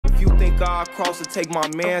star-cross and take my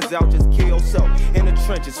mans out. Just kill yourself in the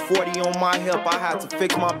trenches. 40 on my hip, I had to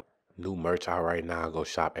fix my... New merch out right now. Go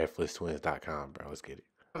shop at FlissTwins.com, bro. Let's get it.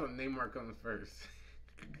 Neymar comes first.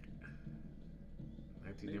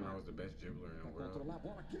 19 Neymar was the best dribbler in the world.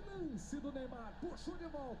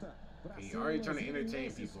 He already trying to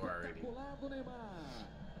entertain people already.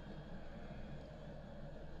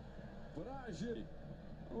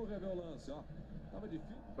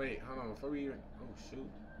 Wait, hold on. Before we even... Oh, shoot.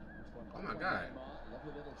 Oh, my God.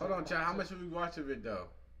 Hold on, chat. How much have we watched of it, though?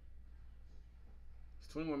 It's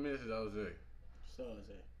 21 minutes, though. So is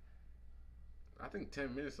it? I think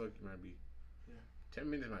 10 minutes might be. Yeah. 10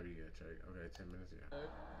 minutes might be good, Trey. Okay, 10 minutes, yeah.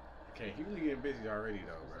 Okay, he really getting busy already,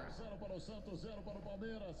 though, bro. See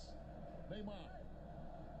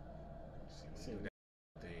that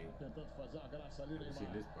thing. You see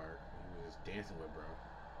this part. He was just dancing with, bro.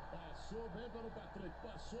 Passou bem pelo Patrick,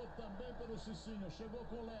 passou também pelo Cicinho, chegou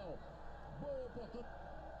com o Léo. Boa oportunidade.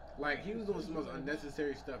 Like, he was doing some most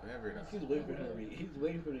unnecessary stuff ever, though. He's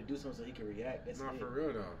waiting for him to do something so he can react. That's Not it. for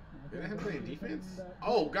real, though. Is that him playing defense?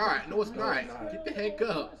 Oh, God. No, it's not. Get the heck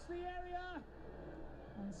up.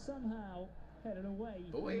 And somehow headed away.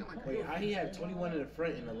 But wait, how he had 21 in the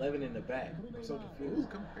front and 11 in the back? I'm so confused. Ooh,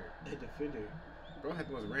 come here. The defender. Bro had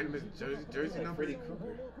the most randomest jersey like number. Freddy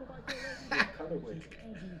Krueger. Colorway.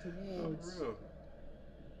 Edging Oh, towards for real.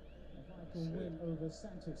 a vital win over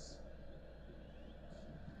Santos.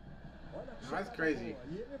 That's crazy.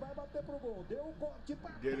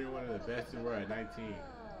 Getting one of the best in the world at 19.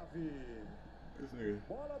 This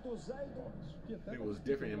nigga was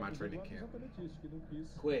different in my training camp.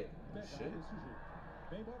 Quit. Shit.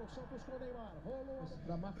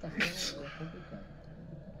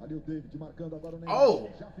 Oh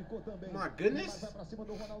my goodness,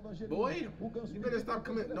 boy! You better stop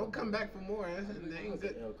coming. Don't come back for more. That ain't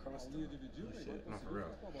good. Oh shit, not for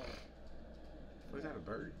real. Was that a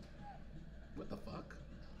bird? What the fuck?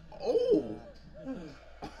 Oh!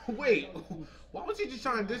 Wait, why was he just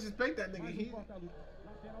trying to disrespect that nigga?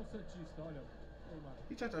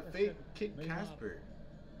 He tried to fake kick Casper.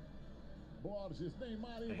 Hey,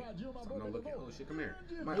 no looking. Oh shit, come here.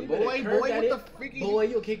 My boy, what the freak? Boy,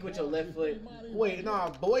 you'll kick with your left foot. Wait, nah,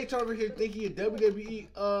 boy trying over here think he a WWE,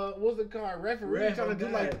 what's it called? Referee trying to do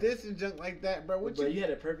like this and junk like that, bro. What you had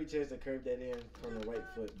a perfect chance to curve that in from the right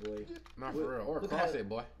foot, boy. Not for real. Or cross it,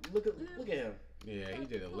 boy. Look at him. Yeah, he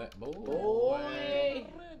did a left, boy.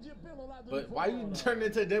 But why you turn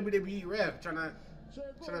into a WWE ref? Trying to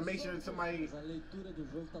make sure somebody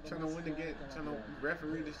trying to win the game, trying to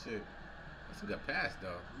referee this shit. That's a good pass,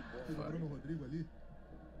 though.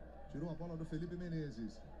 Tirou a bola do Felipe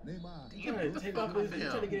Menezes. Neymar. Damn,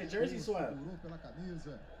 trying to get a jersey swap.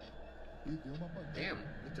 Damn,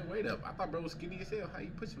 get your weight up. I thought bro was skinny as hell. How you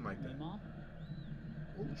push him like that? Oh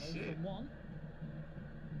shit. I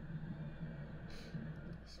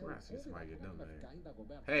swear I see somebody get done there.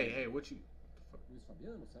 Hey, what you? Luiz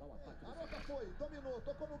Fabiano será o ataque. A nota foi, dominou,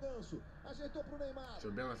 tocou no ganso, ajeitou pro Neymar. It's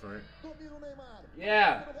your balance, right? Domina o Neymar.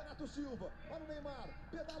 Yeah. Renato Silva, olha o Neymar,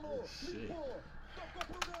 pedalou, limpou, tocou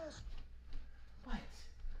pro ganso. What?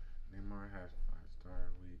 Neymar has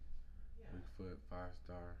 5-star, weak foot,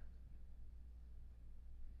 5-star.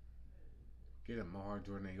 Get a Mohawk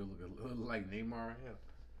Jordan, he'll look like Neymar.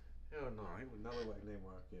 Hell no, he would not look like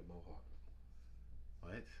Neymar if he had Mohawk.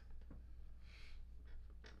 What?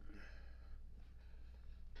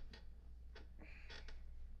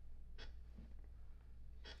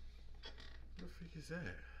 What the freak is that?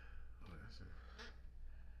 Oh, that's it.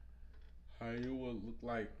 How you would look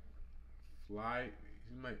like Fly?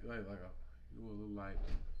 You might like you would look like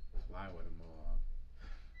Fly with a Mohawk.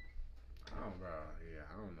 I don't, bro. Yeah,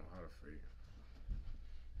 I don't know how to freak.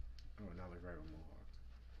 I would not look right with Mohawk.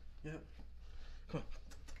 Yep. Come on.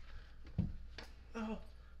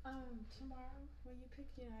 Tomorrow when you pick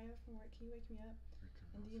United from work, can you wake me up?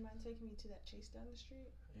 And do you mind taking me to that Chase down the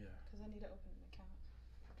street? Yeah. Because I need to open an account.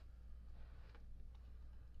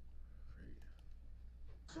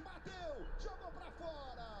 Bateu, jogou pra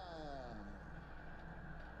fora.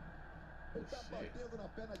 Ele tá batendo na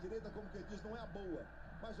perna direita, como que diz, não é a boa.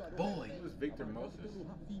 Mas olha, boy, he was Victor Moses.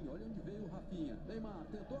 Rafinha, olha onde veio o Rafinha. Neymar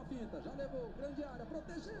tentou a finta, já levou, grande área,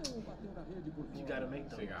 protegeu, bateu na rede por fora. You gotta make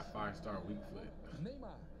those. They got 5-star weak foot.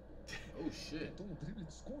 Neymar. Oh shit. Drible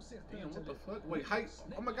desconcertante. Damn, what the fuck? Wait, how?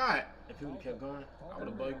 Oh my god. If he would have kept going, I would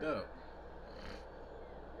have bugged up.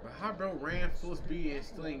 But how bro ran full speed and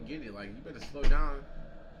still ain't get it? Like, you better slow down.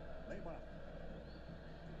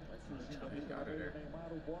 He got it there.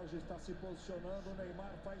 Neymar, o Borja está se posicionando, o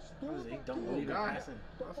Neymar faz tudo. He don't Oh, believe in God. passing.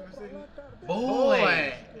 I was gonna say,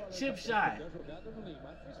 Boy! Chip shot. A jogada do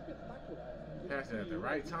Neymar foi espetacular. passed it at the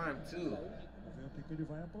right time, too. Vamos ver o que ele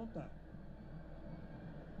vai aprontar.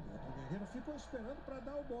 O Guerreiro ficou esperando para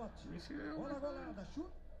dar o bote. Let me see that Bola one. golada, chuta.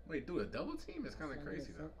 Wait, do a double team? It's kind of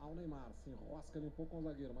crazy, though. Ao Neymar, se enrosca ali pouco com o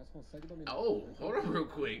zagueiro, mas consegue dominar. Oh, hold on real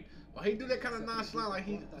quick. Why he do that kind of nonchalant like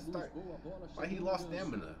he lost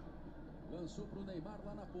stamina? Lançou pro Neymar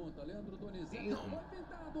lá na ponta. Leandro Donizete. Damn. Foi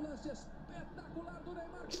pintado. Lance espetacular do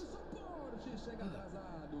Neymar. Que suporte. Chega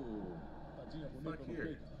atrasado. Tadinha bonita Fuck no here.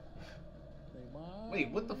 peito. Neymar. Wait,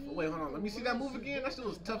 what the wait, hold on. Let me see that move again. That shit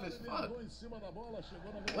was tough as fuck. Em cima da bola,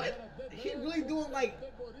 chegou na What? He really doing like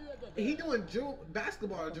he doing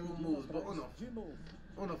basketball drill moves, but de novo.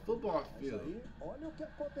 on a football Mas field. aí, olha o que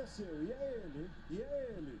aconteceu. E é ele. E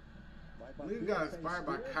é ele. Vai bater Nigga got pé inspired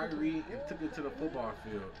by esquerdo, Kyrie and took it to the football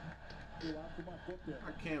field. o arco marcou pé.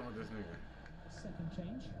 I can't with this nigga. Second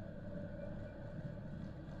change.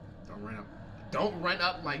 Don't run up. Don't run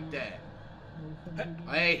up like that.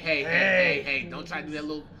 Hey. Don't try to do that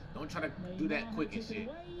little. Don't try to do that quick and shit.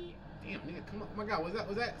 Damn, nigga, come on. Oh my God,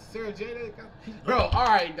 was that Sarah J? Bro, all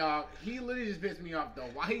right, dog. He literally just pissed me off though.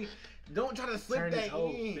 Why he don't try to slip Turn that his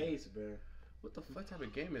whole in? face, bro. What the fuck type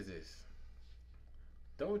of game is this?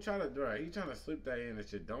 Don't try to, bro. He trying to slip that in and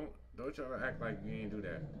shit. Don't try to act like you ain't do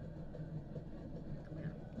that.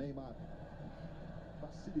 Neymar.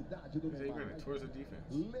 Facilidade do He said he Neymar. ran towards the defense.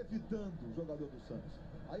 Levitando o jogador do Santos.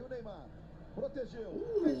 Aí o Neymar protegeu.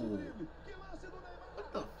 Ooh. Fez o drible. Que lance do Neymar.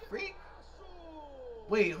 What the freak? Golaço!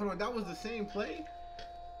 Wait, hold on. That was the same play?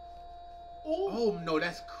 Oh no,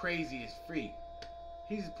 that's crazy as freak.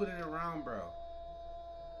 He just put it around, bro.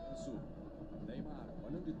 Isso. Neymar,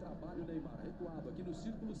 olha onde trabalha o Neymar, recuado aqui no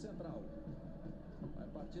círculo central. Vai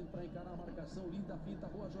partindo para encarar a marcação, linda finta,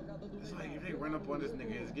 boa jogada do It's Neymar. like if they run up on this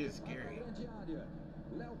nigga, it gets scary. Grande área.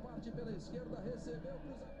 Léo parte pela esquerda, recebeu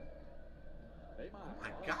cruzamento. Neymar. Oh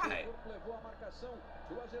my God. Levou a marcação.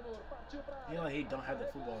 O Agenor partiu para You know he don't have the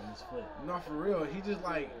football in his foot. No, for real. He just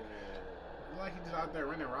like he just out there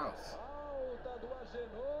running routes. Falta do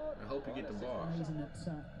Agenor. I hope he get the ball. Amazing that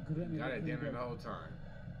Grêmio Got it let him damn near go. the whole time.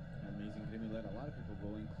 Amazing Grêmio let a lot of people go,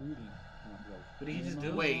 including What did he just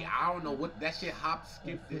do? Wait, I don't know what that shit hop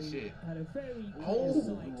skipped this shit. Had a very Oh. clear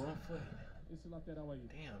sight. One foot. Esse lateral aí.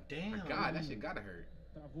 Damn. My God, that shit gotta hurt.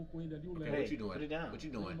 Travou com ele ali o Okay, Léo. what you doing? put it down. What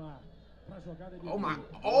you doing? Neymar. Pra jogada ele Oh my!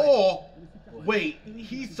 drible. Oh! Ele fica Wait,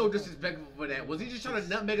 he's so disrespectful for that. Was he just trying to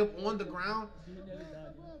nutmeg him on the ground?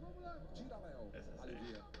 genialidade. Tira Léo.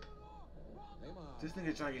 Alivia. Neymar. This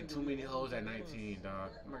nigga trying to get too many hoes at 19,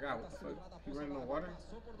 dog. Oh my God, what the fuck? He running in the water?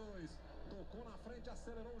 Passou por dois. Tocou na frente,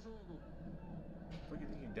 acelerou o jogo. Fuck, you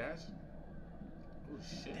think he dashed? Oh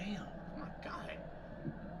shit! Damn. Oh my God!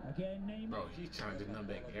 Again, Neymar. Bro, he's trying to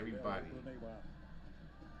nutmeg everybody. Pro Neymar.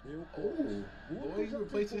 Deu Oh, corpo. boy, he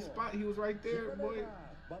replaced his spot. He was right there, Chega boy. Neymar.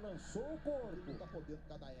 Balançou o corpo. Não tá podendo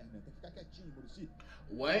ficar da hérnia. Tem que ficar quietinho, Muricy.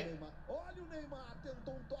 What? Neymar. Olha o Neymar.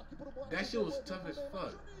 Tentou um toque pro Borja. That shit was Devolveu tough pro as Neymar.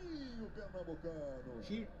 fuck. Juninho, pernambucano.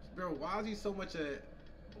 He, bro, why is he so much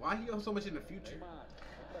why he so much in the future? Neymar.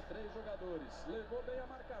 Contra três jogadores. Levou bem a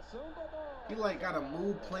marcação do bola. He like got a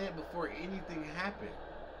move planned before anything happened.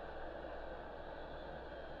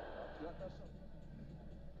 Já tá chamando.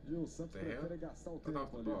 E o Santos The hell? prefere gastar o Tá tempo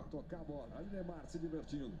dando ali. bola. Tocar a bola. Aí o Neymar se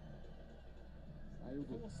divertindo. Saiu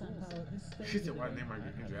do For Sampaio at this stage She of said, the why game, Neymar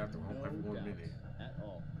get injured after every 1 minute? at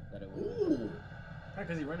all that it was. Ooh, How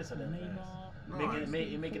because he running so damn fast?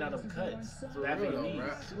 Neymar. Making out of cuts. For So bad for real your though, knees.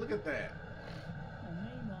 bruh. See, look at that. And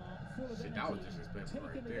Neymar, full of Shit, that was energy, disrespectful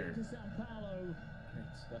right taking it there. into Sao Paulo.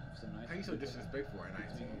 Great stuff. Some nice. How you so disrespectful at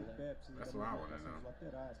 19? That's what I want to know.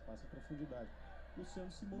 Laterais, passa em profundidade.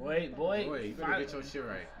 Luciano se Boy, Boy, you better fine. get your shit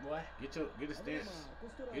right. Boy. Get a stance.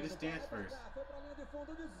 Get a stance first. Foi pra linha de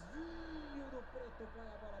fundo, desvio do preto, põe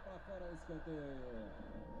a bola pra fora, escanteio.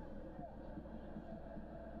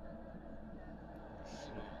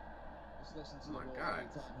 Just listen to Oh my the ball God.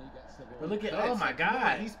 every time he gets the ball. But look at, Cuts. oh my Come on,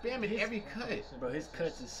 God. he's spamming every cut. Bro, his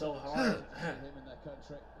cuts is so hard. him in their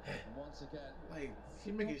country. And once again, Like,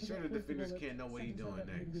 he making sure the defenders can't know what he's doing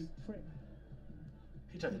next.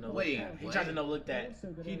 He tried to know. Wait, He tried to know look that.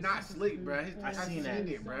 He not slick, bruh. I seen that.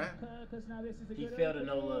 it, bruh. He failed to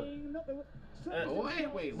no look.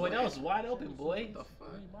 Wait, Boy, that was wide open, boy. What the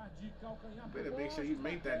fuck? Neymar de calcanhar. You better make sure you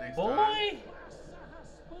make that next Boy. time. Passa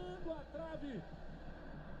raspando a trave.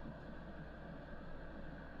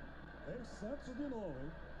 Vem Santos de novo,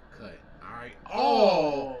 hein? Cut. Alright.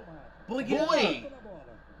 Oh! Boy, get Boy! up. Na bola.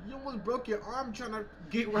 You almost broke your arm trying to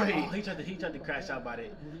get Oh, right. he tried to crash out about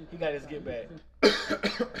it. He got his get back.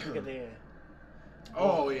 Look at that.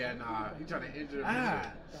 Oh yeah, nah. He trying to injure him.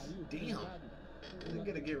 Damn. He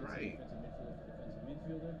gotta get right.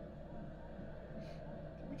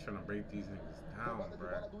 We trying to break these niggas down, bro.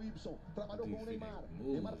 Trabalhou com o Neymar.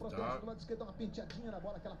 Neymar protege do lado esquerdo, uma penteadinha na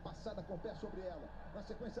bola, aquela passada com o pé sobre ela. Na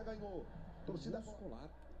sequência ganhou. Torcida muscular.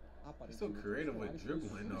 He's so creative with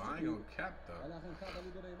dribbling, though. I ain't gonna cap, though. Olha a arrancada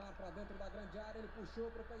ali do Neymar para dentro da grande área. Ele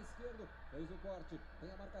puxou para o pé esquerdo. Fez o corte.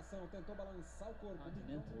 Tem a marcação. Tentou balançar o corpo.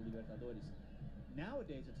 Continental Libertadores.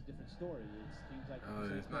 Nowadays, it's a different story. It's teams like.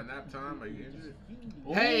 It's not nap time. Are you injured?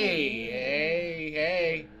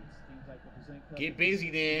 Hey. Get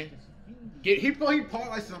busy then. He paused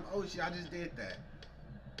like some, oh shit, I just did that.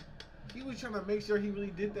 He was trying to make sure he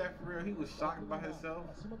really did that for real. He was shocked by himself.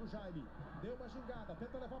 Acima do Jaime. Deu uma gingada,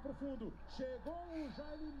 tenta levar pro fundo. Chegou o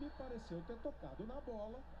Jaime, me pareceu ter tocado na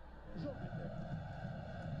bola. São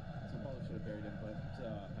Paulo should have buried him, but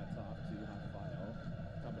hats off to Rafael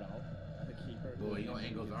Cabral, the keeper. Boy, your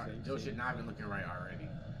angles are, your shit not even looking right already.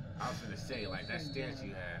 I was gonna say, like, that stance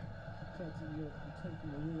you had.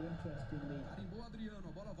 Carimbou Adriano,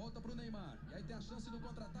 a bola volta pro Neymar. E aí tem a chance do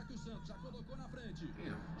contra-ataque, o Santos já colocou na frente.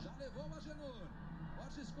 Já levou o Agenor.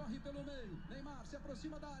 Borges corre pelo meio. Neymar se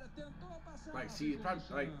aproxima da área, tentou passar. Like, see, probably,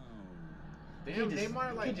 like, damn,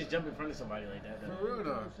 Neymar, like, he just jump in front of somebody like that, though. For real,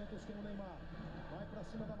 though. Vai pra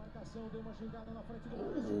cima da marcação, deu uma gingada na frente do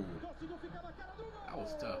Ooh. Conseguiu ficar na cara do gol. That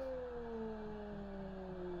was tough.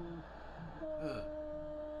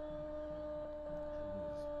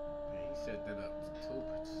 Man, he set that up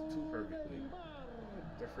too perfectly.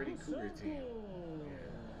 The Freddy Cougar team.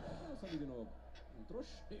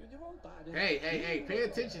 Hey, pay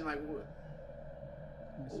attention, like what?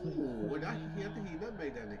 Ooh, I think he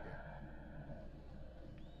nutmegged that nigga.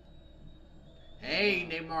 Hey,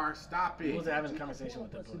 Neymar, stop it. He wasn't having a conversation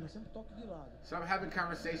with the player. Stop having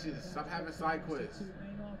conversations. Stop having side quests.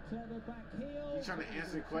 You're trying to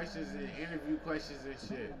answer questions and interview questions and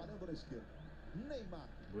shit.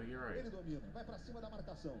 Well, you're right. Ele domina, vai pra cima da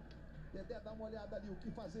marcação. Dedé dá uma olhada ali, o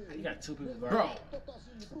que fazer? You got two people Bro,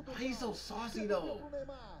 why he's so saucy though?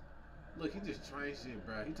 Look, he just trying shit,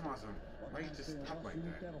 bro. He talking something. Why he just stop like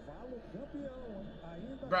that?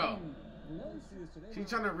 Bro, she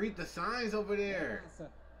trying to read the signs over there.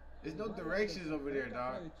 There's no directions over there,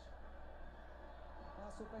 dog.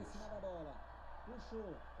 Passou pra cima da bola.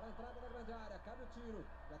 Puxou pra entrada da grande área. Cabe o tiro.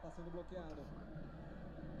 Já tá sendo bloqueado.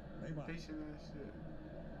 Patient ass shit.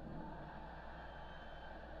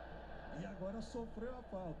 E agora sofreu a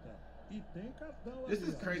falta. E tem cartão. This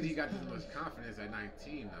is crazy. He got this much confidence at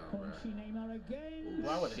 19 now, bro.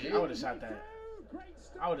 Well, I would have shot that.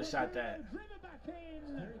 I would have shot that.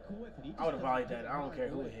 I would have volleyed that. I don't care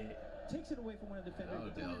who it hit. Takes it away from one of the defenders. Oh,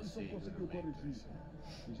 DLC.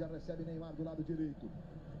 E já recebe Neymar do lado direito.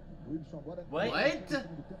 What? What?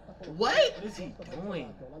 What is he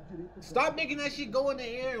doing? Stop making that shit go in the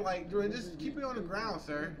air, like, dude. Just keep it on the ground,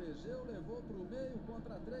 sir.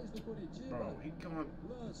 Bro, he coming.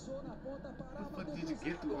 How the fuck did you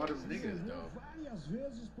get through all them niggas, though?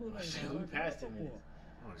 Oh, shit, we passed him.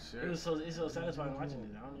 Oh shit. It's so satisfying watching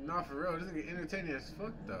it. I don't even know. Nah, for real, this nigga entertaining as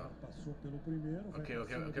fuck, though. Okay, we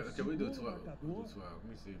do 12. We'll do 12. Let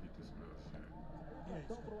me see if we do some real shit.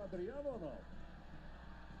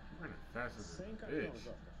 Running fast as a bitch.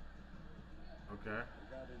 Okay.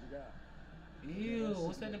 Ew,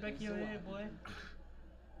 what's that in the back of your head, boy?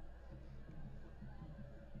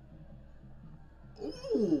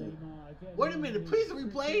 Ooh! Wait a minute, please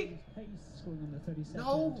replay?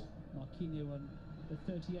 No! Marquinhos on the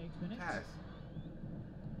 38th minute. Pass.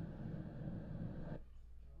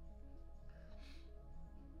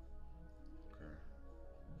 Okay.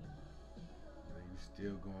 Are you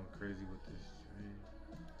still going crazy with this train?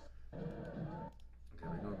 Okay,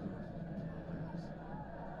 we're gonna do it.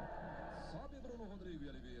 Sobe Bruno Rodrigo e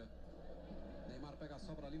alivia. Neymar pega a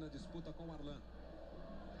sobra ali na disputa com Arlan.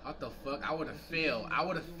 What the fuck? I would have failed. Why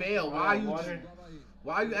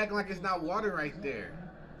are you acting like it's not water right there?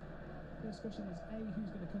 First question is who's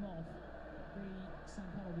going to come off? The Sao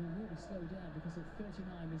Paulo will really slow down because at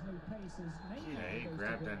 39 there's no pace as Neymar. Okay,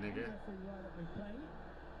 grab that nigga.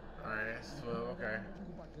 Alright, that's 12, okay.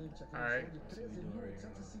 Alright.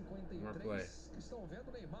 More play. Estão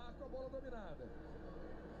vendo Neymar com a bola dominada.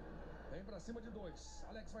 Vem pra cima de dois.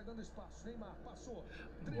 Alex vai dando espaço. Neymar passou.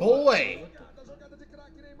 Boy! Jogada de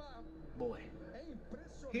craque Neymar. Boy. É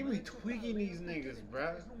impressionante. He be tweaking these niggas,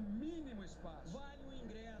 bruh. No mínimo espaço. Vale o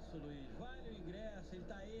ingresso, Luiz. Vale o ingresso. Ele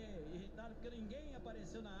tá aí irritado porque ninguém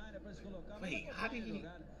apareceu na área pra se colocar. Wait, how did he...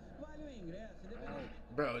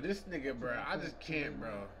 Bro, this nigga, bro, I just can't,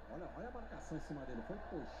 bro. Olha a marcação em cima dele. Foi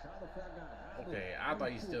puxado, foi agarrado. Okay, I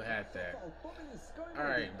thought you still had that.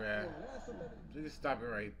 Alright, bro. Just stop it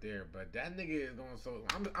right there, but that nigga is going so...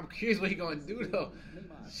 I'm curious what he gonna do, though.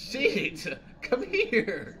 Shit! Come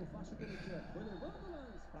here!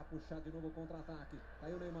 Pra puxar de novo o contra-ataque.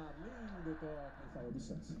 Aí o Neymar, lindo toque. Saiu do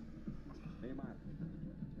Santos. Neymar.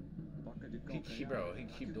 Toca de calcanhar. He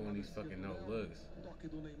keep doing these fucking no looks. Toque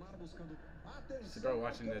do Neymar buscando atenção. See, bro,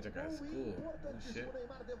 watching that like at school. Shit.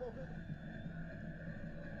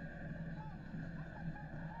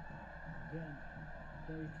 Again,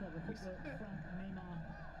 very clever footwork from Neymar.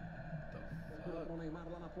 O Neymar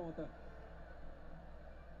lá na ponta.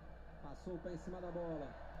 Passou o pé em cima da bola.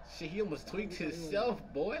 Shit, he almost tweaked himself,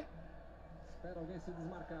 boy. Espera alguém se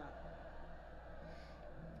desmarcar.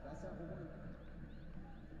 Já se arrumou.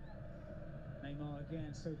 Neymar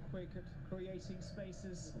again, so quick at creating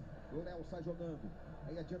spaces. O Léo sai jogando.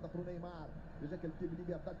 Aí adianta pro Neymar. Veja que ele teve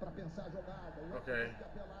liberdade para pensar a jogada. Ok.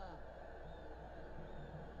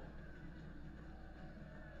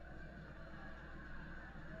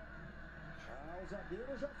 O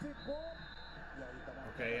zagueiro já ficou. E aí tá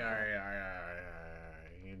Okay, alright.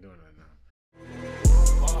 He ain't doing that now.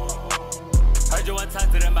 Heard you one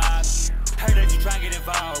time to the mob. Heard that you try and get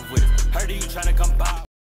involved.